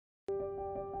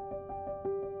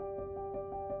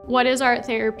What is art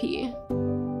therapy?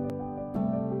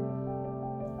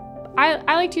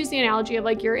 I like to use the analogy of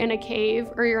like you're in a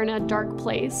cave or you're in a dark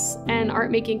place, and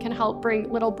art making can help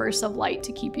bring little bursts of light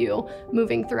to keep you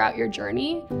moving throughout your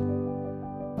journey.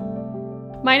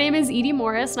 My name is Edie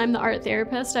Morris, and I'm the art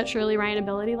therapist at Shirley Ryan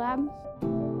Ability Lab.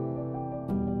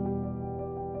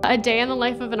 A day in the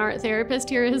life of an art therapist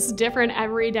here is different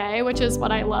every day, which is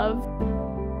what I love.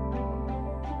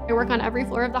 I work on every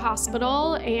floor of the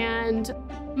hospital, and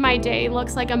my day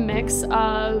looks like a mix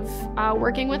of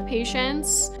working with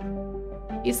patients.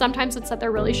 Sometimes it's that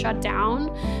they're really shut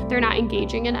down. They're not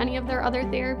engaging in any of their other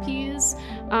therapies,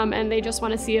 and they just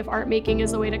want to see if art making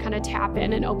is a way to kind of tap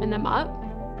in and open them up.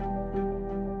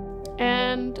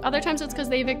 And other times it's because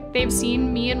they've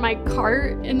seen me in my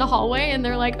cart in the hallway and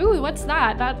they're like, ooh, what's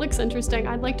that? That looks interesting.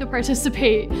 I'd like to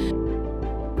participate.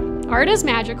 Art is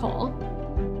magical.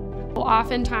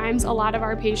 Oftentimes, a lot of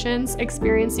our patients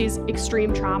experience these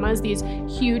extreme traumas, these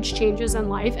huge changes in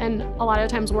life, and a lot of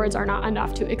times words are not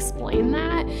enough to explain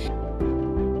that.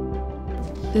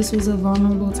 This was a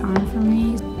vulnerable time for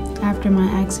me after my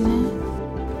accident,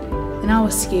 and I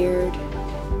was scared.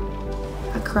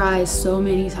 I cried so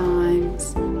many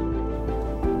times.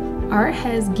 Art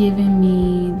has given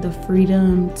me the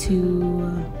freedom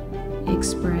to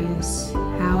express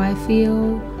how I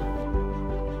feel.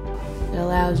 It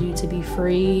allows you to be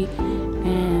free,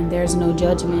 and there's no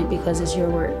judgment because it's your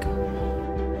work.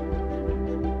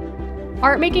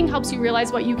 Art making helps you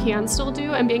realize what you can still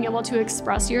do and being able to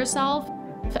express yourself.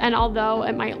 And although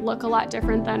it might look a lot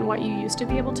different than what you used to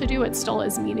be able to do, it still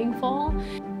is meaningful.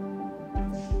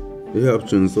 It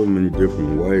helps you in so many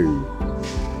different ways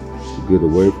to get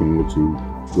away from what you're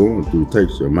going through. It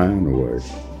takes your mind away.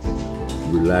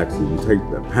 Relax and take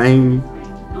the pain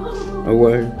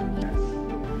away.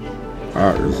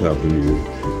 Art is helping you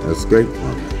escape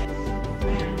from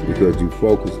it because you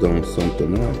focused on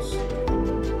something else.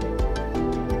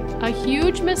 A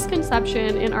huge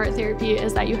misconception in art therapy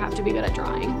is that you have to be good at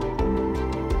drawing.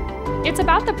 It's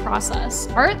about the process.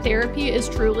 Art therapy is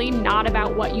truly not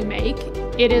about what you make.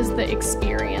 It is the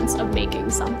experience of making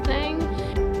something.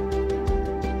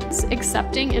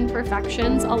 Accepting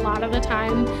imperfections a lot of the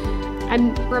time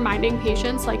and reminding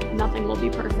patients like nothing will be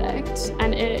perfect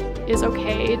and it is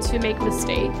okay to make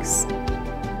mistakes.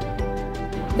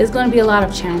 There's going to be a lot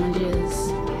of challenges.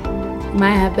 You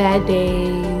might have bad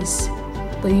days,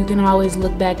 but you can always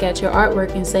look back at your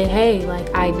artwork and say, hey,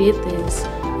 like I did this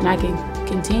and I can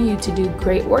continue to do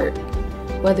great work,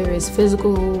 whether it's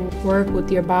physical work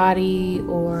with your body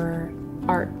or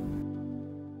art.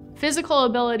 Physical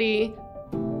ability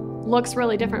looks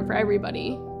really different for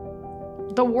everybody.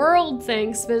 The world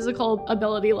thinks physical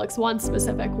ability looks one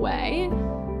specific way.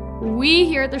 We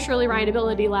here at the Shirley Ryan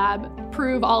Ability Lab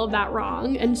prove all of that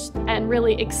wrong and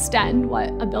really extend what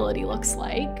ability looks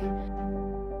like.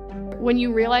 When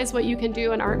you realize what you can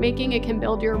do in art making, it can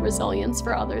build your resilience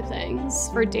for other things,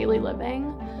 for daily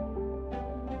living.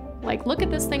 Like, look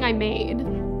at this thing I made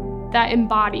that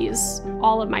embodies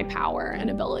all of my power and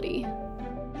ability.